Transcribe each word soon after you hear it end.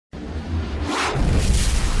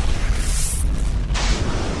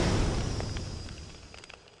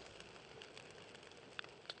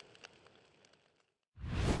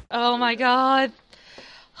Oh my god.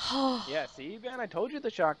 Yeah, see, Ben, I told you the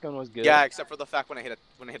shotgun was good. Yeah, except for the fact when I hit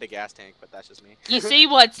a gas tank, but that's just me. You see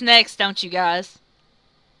what's next, don't you guys?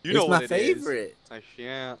 You know what my favorite.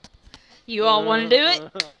 Yeah. You all want to do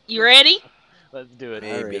it? You ready? Let's do it.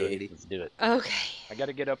 Maybe. Let's do it. Okay. I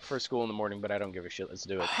gotta get up for school in the morning, but I don't give a shit. Let's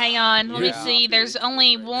do it. Hang on, let me Yeah. see. There's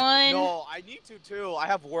only one. No, I need to too. I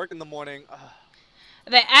have work in the morning.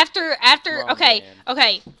 After Come on, okay, man.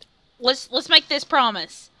 okay. Let's make this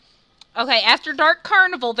promise. Okay, after Dark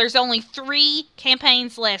Carnival, there's only 3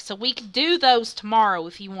 campaigns left, so we could do those tomorrow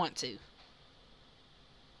if you want to.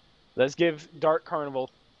 Let's give Dark Carnival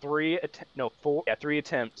 3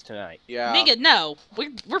 attempts tonight. Yeah. Nigga, no.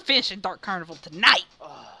 We're finishing Dark Carnival tonight.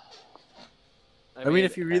 I mean,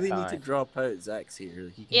 if you really need to drop out, Zach's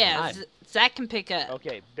here. He can Yeah, help. Zach can pick up.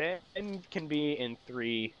 Okay, Ben can be in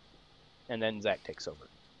 3, and then Zach takes over.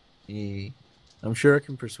 Yeah. I'm sure I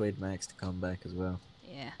can persuade Max to come back as well.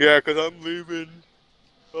 Yeah. Yeah, because I'm leaving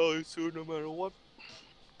soon no matter what.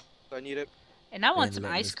 I need it. And I want And some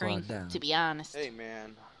let ice this clock cream, down. to be honest. Hey,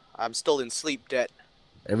 man. I'm still in sleep debt.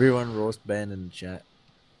 Everyone roast Ben in the chat.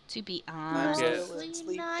 To be I'm honest. still in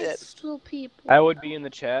sleep debt. little people. I would be in the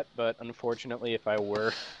chat, but unfortunately, if I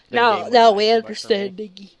were, the No, game would no, lag we too much for understand,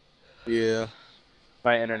 me. Diggy. Yeah.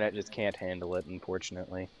 My internet just can't handle it,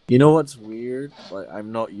 unfortunately. You know what's weird? Like,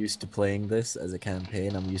 I'm not used to playing this as a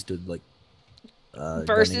campaign. I'm used to, like, gunning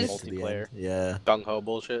Versus? it to the Multiplayer. end. Yeah. Gung ho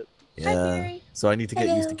bullshit. Yeah. Barry. So I need to get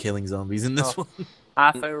used to Hello. killing zombies in this Oh. one.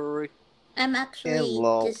 Hi, Fairy. I'm actually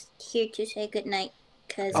Hello. just here to say goodnight,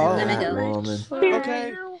 because Oh, I'm gonna go. woman.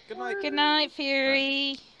 Okay. Good night. Good night,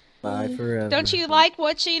 Fury. Bye forever. Don't you like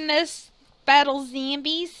watching us battle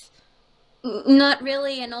zombies? Not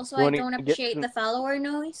really, and also You I wanna don't get appreciate some- the follower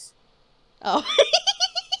noise. Oh.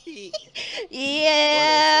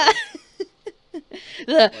 Yeah.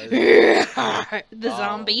 The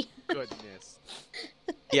zombie. Goodness.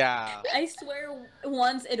 Yeah. I swear,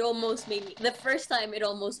 once it almost made me. The first time, it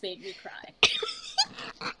almost made me cry.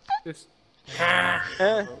 Just Because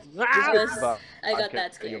I got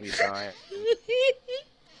that You'll scared. be fine.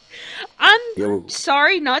 I'm Yo,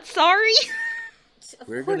 sorry, not sorry. Of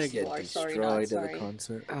we're gonna course you get are sorry, destroyed not at sorry. the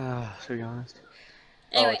concert. to be honest.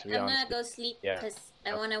 Anyway, to be I'm honest. gonna go sleep Yeah. because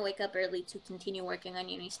I want to wake up early to continue working on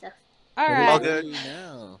uni stuff. All What right. are you good. doing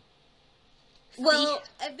now? Well,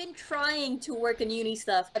 I've been trying to work on uni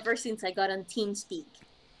stuff ever since I got on TeamSpeak.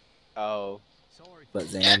 Oh. But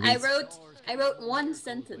zombies. I wrote one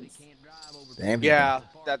sentence. Zombies. Yeah.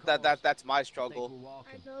 That's my struggle.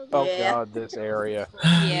 Oh Yeah. god, this area.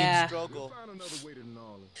 Yeah. Struggle.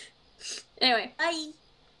 Anyway, bye.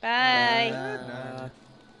 Bye.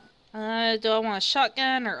 Do I want a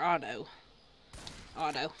shotgun or auto?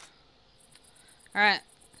 Auto. Alright.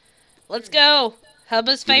 Let's go.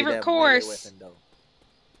 Hubba's You need favorite that melee course. weapon, though.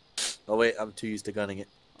 Oh wait, I'm too used to gunning it.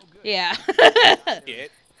 Yeah.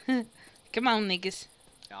 Shit. Come on, niggas.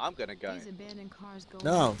 Now I'm gonna go.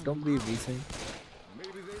 No, don't be a V-Thing.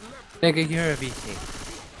 Nigga, you're a VC.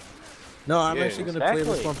 No, I'm Yeah, actually gonna play this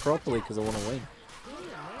exactly. one properly because I want to win.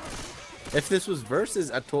 If this was versus,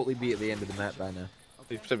 I'd totally be at the end of the map by now.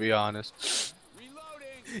 To be honest.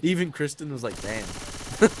 Even Kristen was like, "Damn."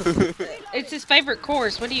 It's his favorite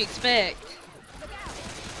course. What do you expect?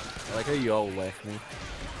 I like how you all left me. To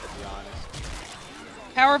be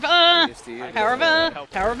honest. Power of Yes, to you. Power of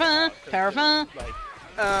Power of Power of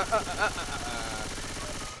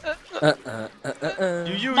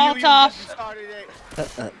Molotov. started it.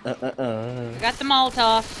 I got the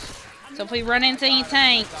Molotov. So if we run into any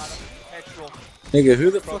tanks. Petrol. Nigga,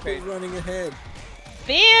 who the fuck Okay. is running ahead?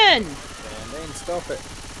 Ben! Ben, stop it.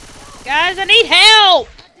 Guys, I need help!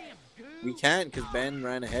 We can't because Ben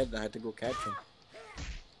ran ahead and I had to go catch him.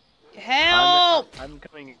 Help! I'm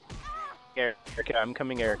coming, Erica. I'm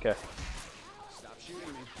coming, Erica.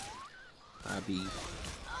 Hi, B.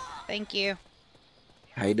 Thank you.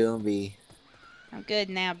 How you doing, B? I'm good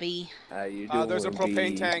now, B. How you doing, There's a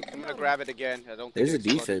propane B? tank. I'm gonna grab it again. I don't think There's a it's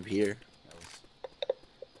exploded. defib here.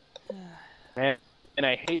 Man, and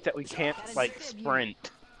I hate that we can't, like,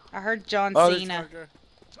 sprint. I heard John Oh, there's Cena. Charger.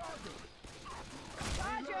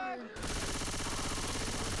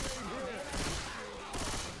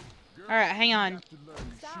 Alright, hang on.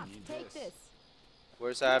 Stop. Take this.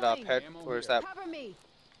 Where's that where's that Cover me.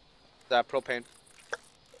 propane?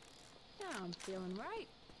 Now I'm feeling right.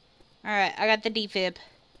 Alright, I got the defib.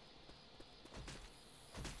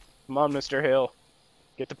 Come on, Mr. Hill.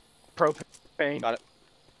 Get the propane. Got it.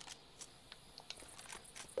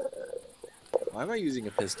 Why am I using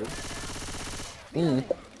a pistol?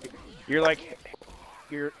 You're like,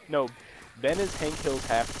 no, Ben is Hank Hill's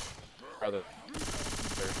half brother,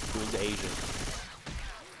 who is Asian.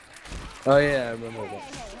 Oh yeah, I remember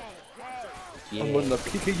that. Yeah. I'm gonna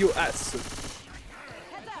kick your ass.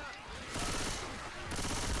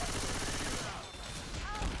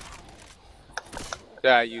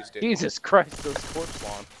 Yeah, I used it. Jesus Christ, those corpse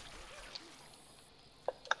lawn.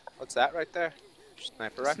 What's that right there?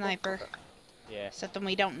 Sniper rifle? Sniper. Okay. Yeah, Something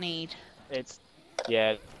we don't need. it's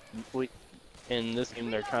in this game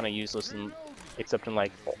they're kind of useless except in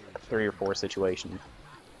like 3 or 4 situations.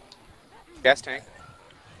 Gas tank.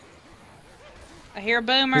 I hear a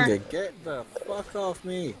boomer. Nigga, get the fuck off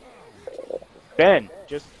me. Ben,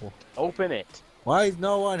 just open it. Why is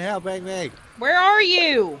no one helping me? Where are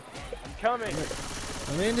you? I'm coming.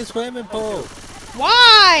 I'm in the swimming pool.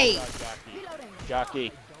 Why?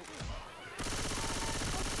 Jockey.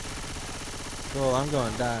 Well, I'm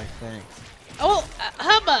gonna die, thanks. Oh,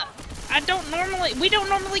 Hubba. We don't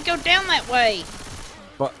normally go down that way.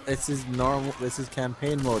 But this is normal, this is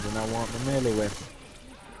campaign mode and I want the melee weapon.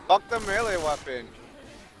 Fuck the melee weapon.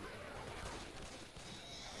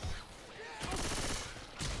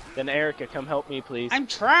 Then Erica, come help me, please. I'm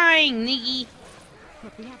trying, Niggy.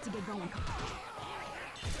 Look, we have to get going.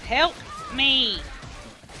 Help me.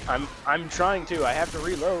 I'm trying to. I have to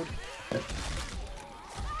reload.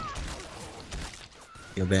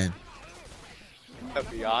 Yo, Ben. To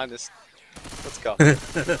be honest. Let's go.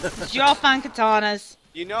 Did y'all find katanas?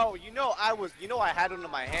 You know, I had one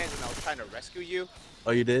in my hand when I was trying to rescue you.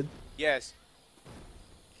 Oh, you did? Yes,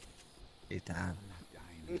 Hey, time.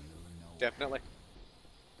 definitely.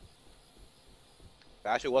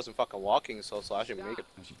 I actually wasn't fucking walking, so I should make it.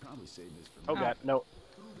 Oh god, no.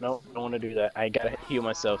 No, don't want to do that. I gotta heal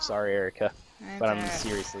myself. Sorry, Erica. But I'm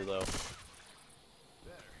seriously low.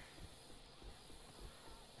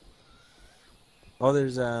 Oh,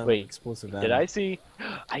 there's Wait, explosive Did I see?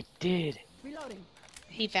 I did. Reloading.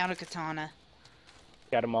 He found a katana.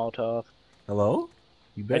 Got a Molotov. Hello?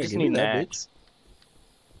 You I better just give me need that, an bitch. axe.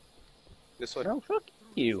 This one. No, fuck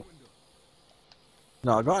you.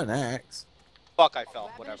 No, I got an axe. Fuck, I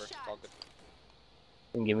fell. Whatever. It's all good.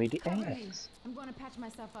 And give me the Cover me. axe. I'm gonna patch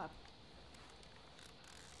myself up.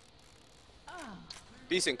 Oh,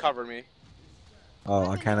 Beeson, cover me.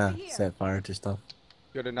 Oh, I kind of set fire to stuff.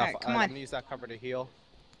 Good enough. Alright, come I'm on. gonna use that cover to heal.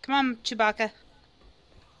 Come on, Chewbacca.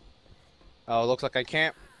 Oh, looks like I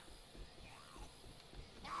can't.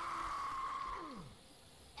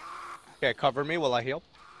 Okay, cover me while I heal.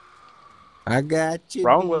 I got you.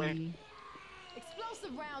 Wrong B. way.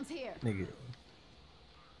 explosive rounds here. Nigga.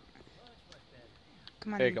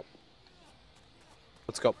 Come on. There you go.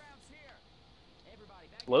 Let's go.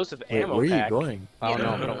 Explosive Wait, ammo where are you pack. going? I don't know.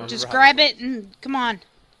 I don't remember Just how- grab it and come on.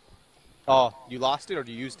 Oh, you lost it or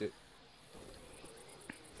you used it?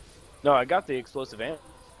 No, I got the explosive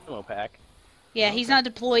ammo pack. Yeah, he's not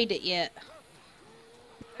deployed it yet.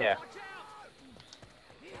 Yeah.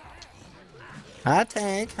 Hi,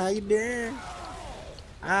 Tank. How you doing?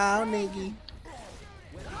 Ow, nigga.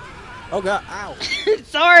 Oh, God. Ow.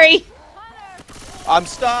 Sorry. I'm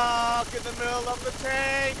stuck in the middle of the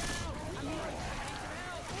tank.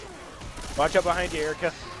 Watch out behind you,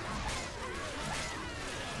 Erica.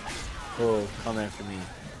 Oh, come after me.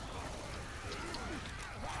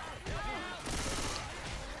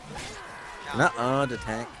 Nuh-uh, the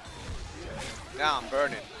tank. Now I'm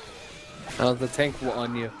burning. Oh, the tank will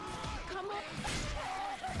on you.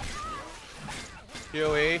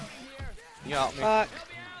 Huey, you help me. Fuck.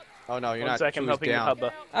 Oh no, you're One not. second, I'm Chewie's helping you, down.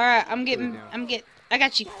 Hubba. Alright, I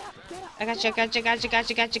got you. I got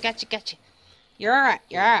you. You're alright,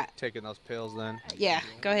 you're alright. Taking those pills then. Yeah,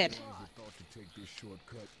 go ahead.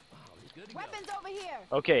 Weapons over here.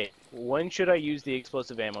 Okay, when should I use the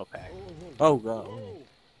explosive ammo pack? Oh, God.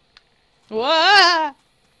 Whoa!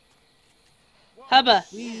 Hubba,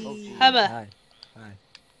 Hubba, Hi. Hi.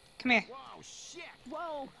 come here.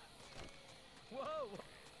 Whoa.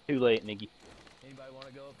 Too late, Niggy.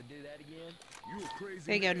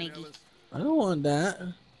 There you go, Niggy. I don't want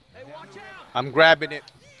that. I'm grabbing it.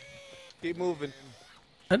 Keep moving.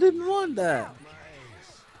 I didn't want that.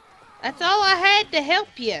 That's all I had to help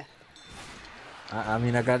you. I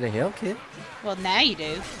mean, I got a health kit. Well, now you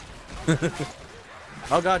do.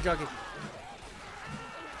 Oh, God, Jockey.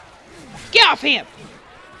 Get off him!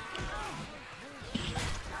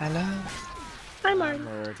 Hello.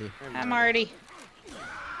 Marty. Hi, Marty.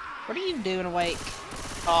 What are you doing awake?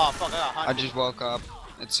 Oh fuck! I got I hunted. just woke up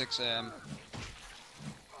at 6 a.m.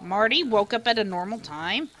 Marty woke up at a normal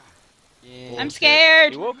time? Yeah. I'm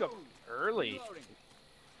scared! You woke up early.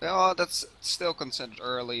 Well, that's still considered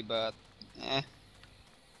early, but eh.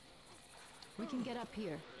 We can get up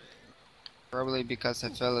here. Probably because I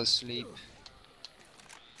fell asleep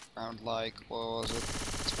around like, what was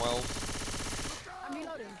it, 12? I'm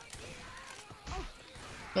reloading.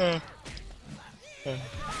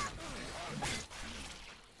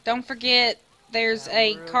 Don't forget, there's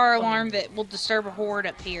a car alarm that will disturb a horde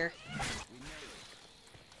up here.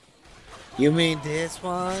 You mean this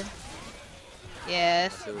one?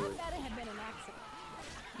 Yes. That had been an accident.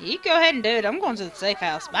 You go ahead and do it. I'm going to the safe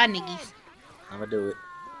house. Bye, niggies. I'm gonna do it.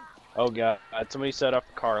 Oh god, somebody set off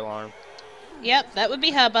a car alarm. Yep, that would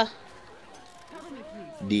be Hubba.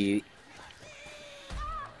 D.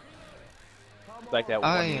 Like that Oh,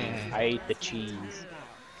 one. yeah. I ate the cheese.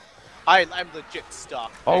 I'm legit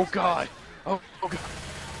stuck. Oh Thanks, god. guys. Oh god.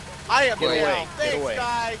 I am Get down. away, get Thanks, away.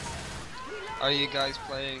 guys. Are you guys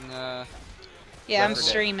playing? Yeah, I'm Left 4 Dead.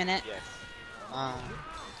 streaming it. Yes. Uh,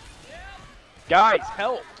 Guys,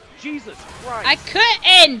 help! Jesus Christ! I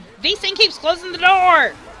couldn't! V-Sync keeps closing the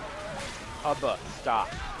door! Hubba, stop.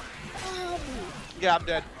 Yeah, I'm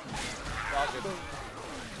dead. All good.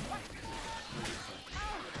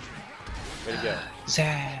 Way to go.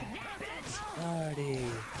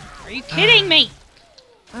 Are you kidding me?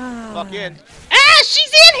 Fuck in. Ah,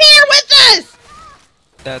 she's in here with us!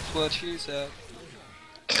 that's what she said.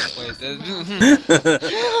 Wait,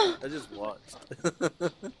 I just watched.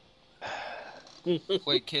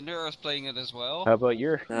 wait, Kinder is playing it as well. How about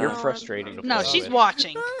you're No. frustrating to No, play she's with.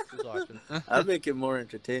 watching. Who's watching? I make it more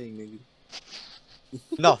entertaining, nigga.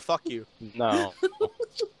 No, fuck you. No.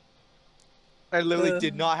 I literally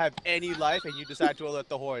did not have any life, and you decided to alert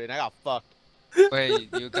the horde, and I got fucked. Wait,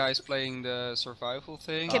 you guys playing the survival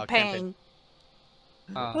thing? Campaign.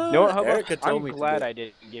 You know what, Hubba? Erica told I'm me to glad do it. I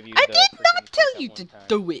didn't give you I the did freaking not tell that you one to time.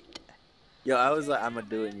 do it. Yo, I was like, I'm gonna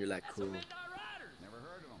do it, and you're like, cool.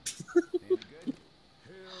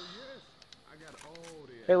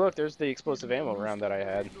 Hey, look, there's the explosive ammo round that I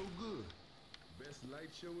had.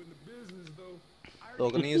 So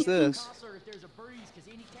gonna use this.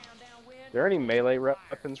 There any melee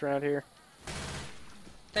weapons around here?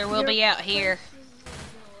 There will be out here.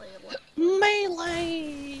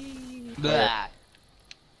 Melee. Blah.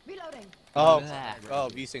 Reloading. Oh, oh,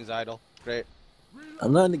 V-Sing's idle. Great.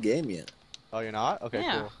 I'm not in the game yet. Oh, you're not? Okay,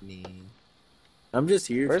 Yeah. cool. I'm just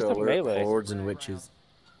here Where's to the alert melee? hordes and witches.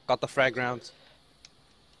 Got the frag rounds.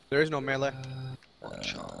 There is no melee.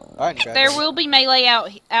 Alright, guys. There will be melee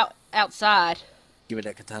outside. Give me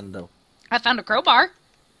that katana, though. I found a crowbar.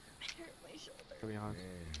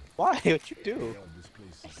 Why? What'd you do?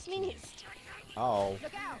 I sneezed. Oh.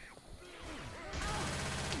 Look out.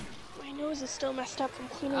 My nose is still messed up from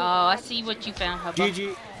cleaning. Oh, I see what you found, Hubba.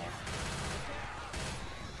 GG.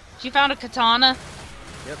 You found a katana?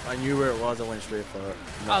 Yep, I knew where it was. I went straight for it.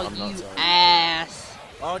 No, Oh, I'm not you sorry. ass.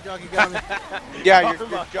 Oh, Jockey got me. Yeah,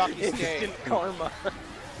 your jockey stayed. Instant karma.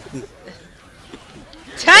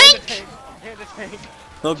 Tank? And a tank.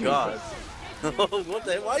 Oh, God. What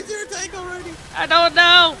the? Why is there a tank already? I don't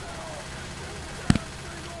know.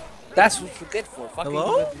 That's what you get for fucking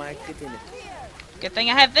Hello? with my katana. Good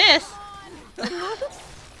thing I have this.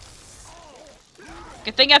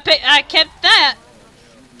 Good thing I kept that.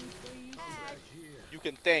 You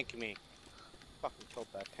can thank me. Fucking killed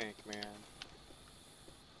that tank, man.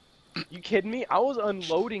 You kidding me? I was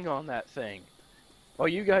unloading on that thing. While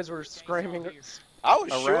you guys were screaming. I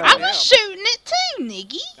was Around. shooting I him. was shooting it too,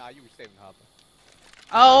 niggy. Nah, you were saving Hubba.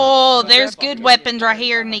 Oh, there's good weapons right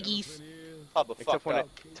here, niggies. Hubba Except fucked when up.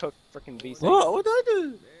 it took freaking V6. What? What did I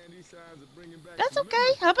do? That's okay.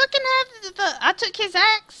 Hubba can have the. I took his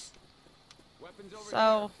axe.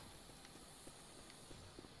 So.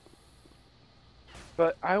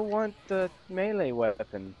 But I want the melee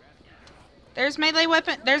weapon. There's melee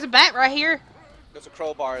weapon. There's a bat right here. There's a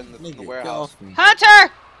crowbar in the Nigga, get warehouse. off me.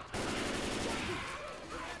 Hunter!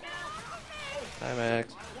 Hi,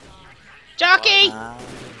 Max. Jockey! Ah.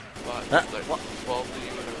 What? What? 12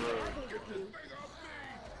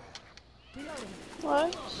 in a row.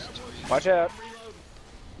 What? Watch out.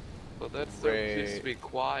 Well, that's Great. just to be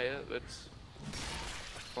quiet. That's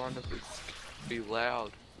fun if it's be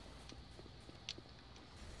loud.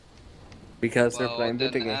 Because they're Well, playing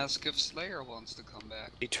then video game. ask if Slayer wants to come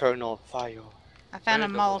back. Eternal fire. I found a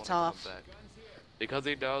Slayer doesn't wanna come Molotov. back. Because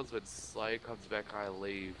he knows when Slayer comes back, I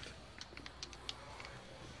leave.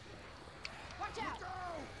 Watch out.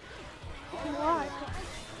 Why?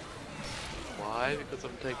 Why? Because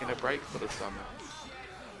I'm taking a break for the summer.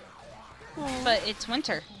 But it's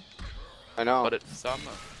winter. I know. But it's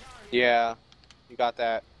summer. Yeah. You got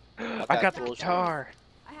that. I got the bullshit. guitar.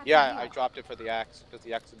 I have Yeah, to I heal. dropped it for the axe, because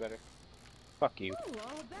the axe is better, Fuck you. Ooh,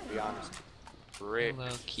 all to better. be honest. Brick. Hello,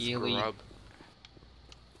 Keely. Scrub.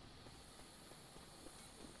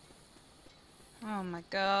 Oh my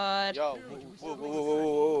god. Yo,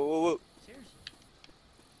 whoa.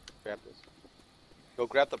 Grab this. Go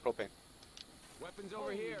grab the propane. Weapons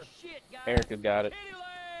over here. Shit, guys. Erica got it.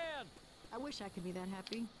 I wish I could be that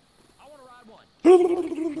happy. I want to ride one.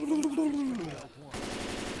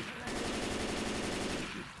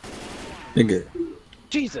 Nigga.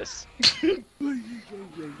 Jesus.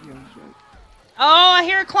 Oh, I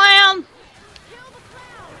hear a clown.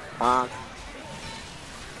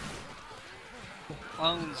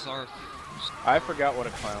 Clones are. I forgot what a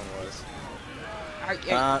clown was.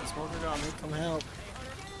 Smoker got me. Come help.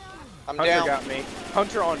 I'm Hunter down. got me.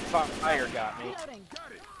 Hunter on fire got me.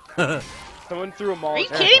 Someone threw a Molotov. Are you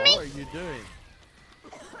kidding me? What are you doing?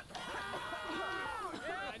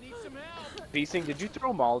 Beasting, did you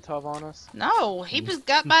throw a Molotov on us? No, he was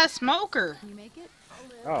got by a smoker. Can you make it?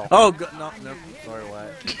 Oh. Oh, God, no. Sorry,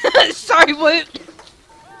 what? Sorry, Woot.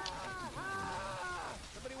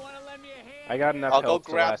 I got enough I'll go health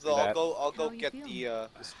to grab last the. that. I'll go How you get feeling?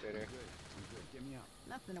 the spitter.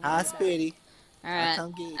 Nothing to Hi, worry about. Speedy. Alright,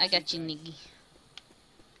 come get I got you, Niggy.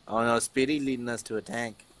 Oh no, Speedy leading us to a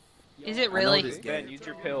tank. Is it I really? know this Ben, use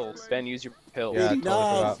your pills. Ben, use your pills. Yeah, I Totally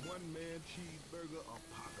know. forgot.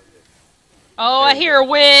 Oh, I hear a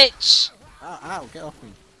witch. Ow, get off me.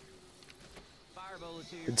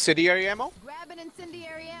 Incendiary ammo? Grab an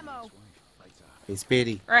incendiary ammo. Hey,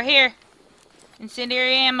 Speedy. Right here.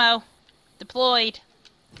 Incendiary ammo. Deployed.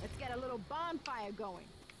 Let's get a little bonfire going.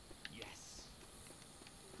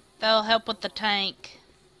 That'll help with the tank.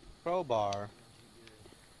 Crowbar.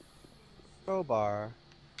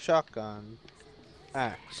 Shotgun.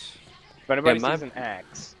 Axe. If anybody Yeah, sees an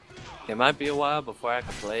axe. It might be a while before I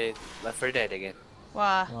can play Left 4 Dead again.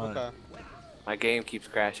 Why? Okay. My game keeps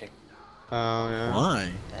crashing. Oh yeah.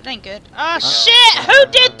 Why? That ain't good. Oh, shit!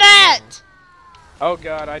 Who did that? Oh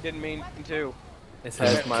god, I didn't mean to. It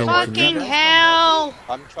says my Fucking hell!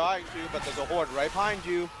 I'm trying to, but there's a horde right behind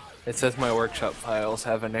you. It says my workshop files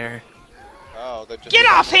have an error. Oh, they're just. Get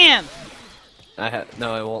off him!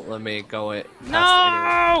 No, it won't let me go it past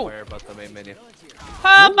No! anywhere but the main menu.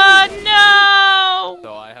 Papa, no!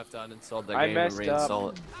 So I have to uninstall the I game and messed up.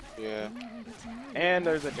 reinstall it. Yeah. And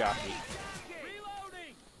there's a jockey.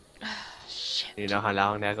 You know how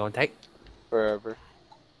long that's gonna take? Forever.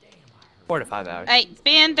 4 to 5 hours. Hey,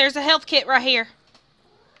 Ben, there's a health kit right here.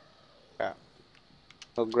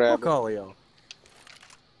 I'll grab it. Colio.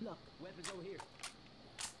 Look, weapons over here.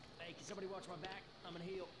 Hey, can somebody watch my back? I'm gonna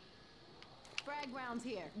heal. Frag rounds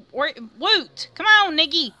here. Woot! Come on,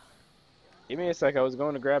 Niggy! Give me a sec, I was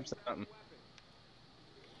going to grab something.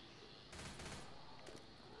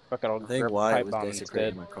 Fuck it, I'll I think grab Wyatt pipe was bomb desecrating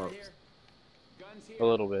instead. my corpse. A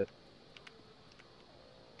little bit.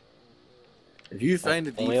 If you find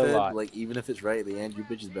a Only a defib, lot. like even if it's right at the end, you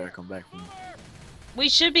bitches better come back for me. We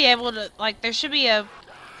should be able to, like, there should be a...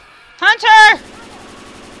 Hunter!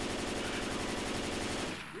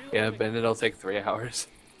 Yeah, Ben, it'll take 3 hours.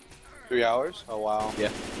 3 hours? Oh wow. Yeah.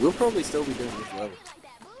 We'll probably still be doing this level.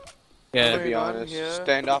 Yeah, To be Going on honest, here?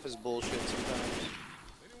 standoff is bullshit sometimes.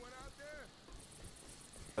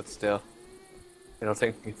 but still. It'll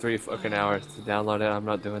take me 3 fucking hours to download it. I'm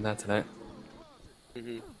not doing that tonight.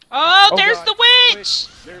 Oh, Oh, there's God. the witch!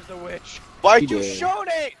 There's the witch. Why'd He you did. shoot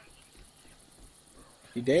it?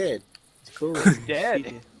 He dead. It's cool. He's dead.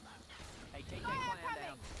 Hey, take that clown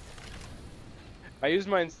down. I used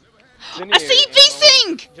my I incendiary see ammo,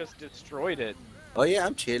 V-Sing! just destroyed it. Oh yeah,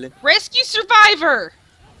 I'm chilling. Rescue survivor!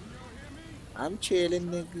 I'm chilling,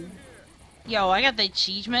 nigga. Yo, I got the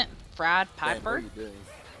achievement. Fried Ben, what are Piper. you doing?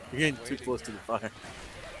 You're getting too close to the fire.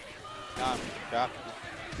 Nah, yeah.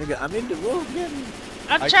 Nigga, I'm in the room, man.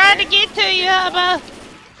 I'm trying to get to you, Hubba.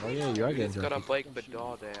 Oh yeah, you are getting It's gonna break the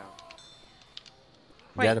door down.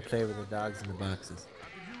 You Wait. gotta play with the dogs in the boxes.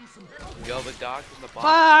 Yo, the dog's in the box.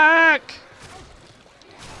 Fuck!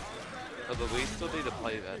 Oh, but we still need to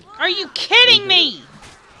play that. Are you kidding me?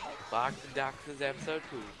 Box and Doctors episode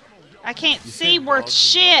 2. I can't You see said worth dogs and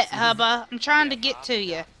shit, boxes? Hubba. I'm trying to get to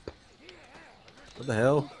you. What the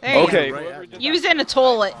hell? There you Okay, go. whoever did You that- was in the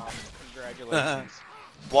toilet. Congratulations.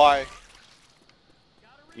 Why?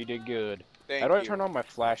 You did good. Thank How do I you. turn on my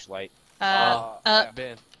flashlight?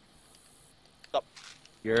 Ben. Stop.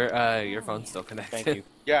 Your phone's still connected. Thank you.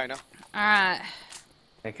 Yeah, I know. Alright.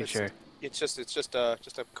 Making It's- sure. It's just a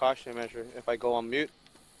caution measure. If I go on mute,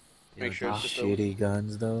 make sure it's just a, shitty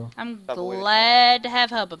guns though. I'm Stop waiting. glad to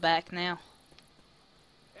have Hubba back now.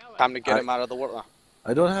 time to get I- him out of the world.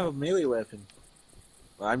 I don't have a melee weapon.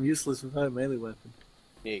 I'm useless without a melee weapon.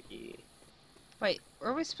 Nicky. Wait,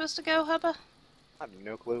 where are we supposed to go, Hubba? I have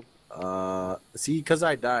no clue. See, cause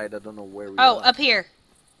I died, I don't know where we Oh, are. up here.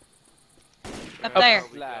 Up there.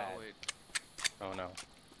 Oh no.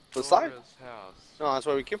 The side? Laura's house. No, that's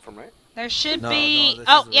where we came from, right? There should No, be... no, this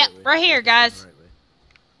oh, is the yep, way. right here, This is guys. the right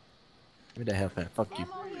way. me the health pack. Fuck you.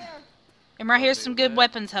 And right here's some good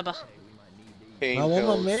weapons, Hubba. Pain I want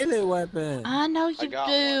pills. my melee weapon. I know you got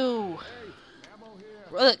do.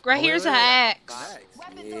 Look, right here's an axe.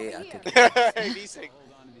 Yeah, I take it. Hey, V6.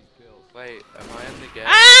 Wait, am I in the game?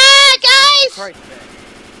 Ah, guys! Christ, man.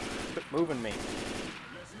 Quit moving me.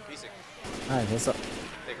 V6. Hi, what's up?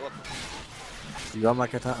 Take a look. You got my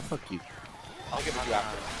katana? Fuck you. I'll give it to you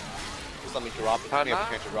after. Just let me drop it. Give me a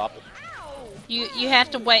chance to drop it. You have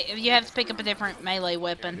to wait. You have to pick up a different melee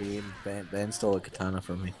weapon. Ben stole a katana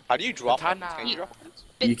from me. How do you drop it? Katana. Can you drop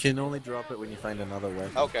it? You can only drop it when you find another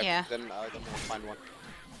weapon. Okay. Yeah. Then we'll find one.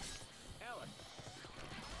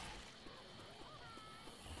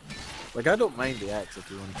 Like, I don't mind the axe if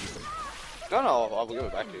you want to keep it. No, no, I'll give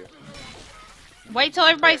it back to you. Wait till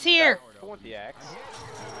everybody's here. I want the axe.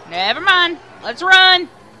 Never mind. Let's run.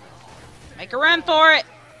 Make a run for it.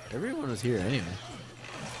 Everyone was here anyway.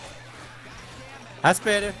 That's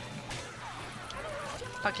better.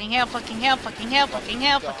 Fucking hell, fucking hell, fucking hell, fucking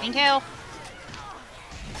hell, fucking hell.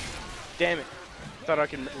 Damn it. Thought I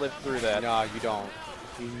could live through that. No, you don't.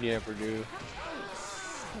 You never do.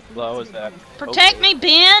 Low is that. Protect me,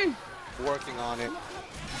 Ben. Working on it.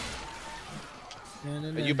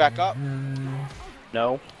 Are you back up?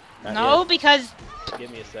 No. Not No, yet. because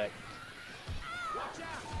Give me a sec.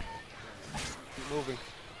 Keep moving.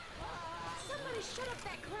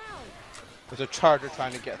 There's a charger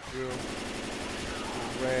trying to get through.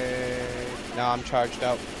 Great. Now I'm charged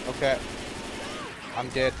out. Okay. I'm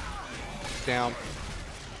dead. Down.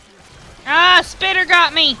 ah, Spitter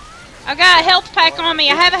got me. I got a health pack on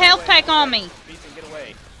me. I have a health pack on me. Ethan, get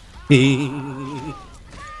away.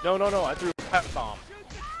 No, no, no. I threw a pipe bomb.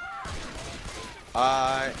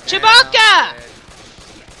 Chewbacca!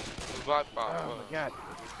 What? Oh my god.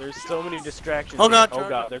 There's so many distractions. Oh god, Oh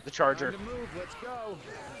god, there's the charger.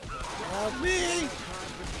 Help me!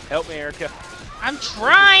 Help me, Erica. I'm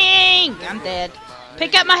trying. I'm dead.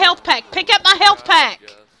 Pick up my health pack. Pick up my health pack.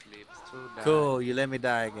 Cool, you let me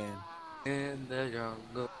die again. In the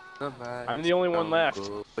jungle, I'm the only one left.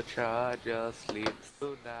 The charger sleeps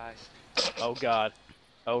tonight. Oh god.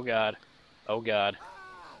 Oh god. Oh god.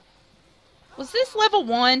 Was this level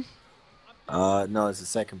 1? No, it's the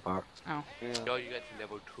second part. Oh. Yo, you got to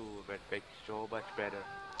level 2, that makes so much better.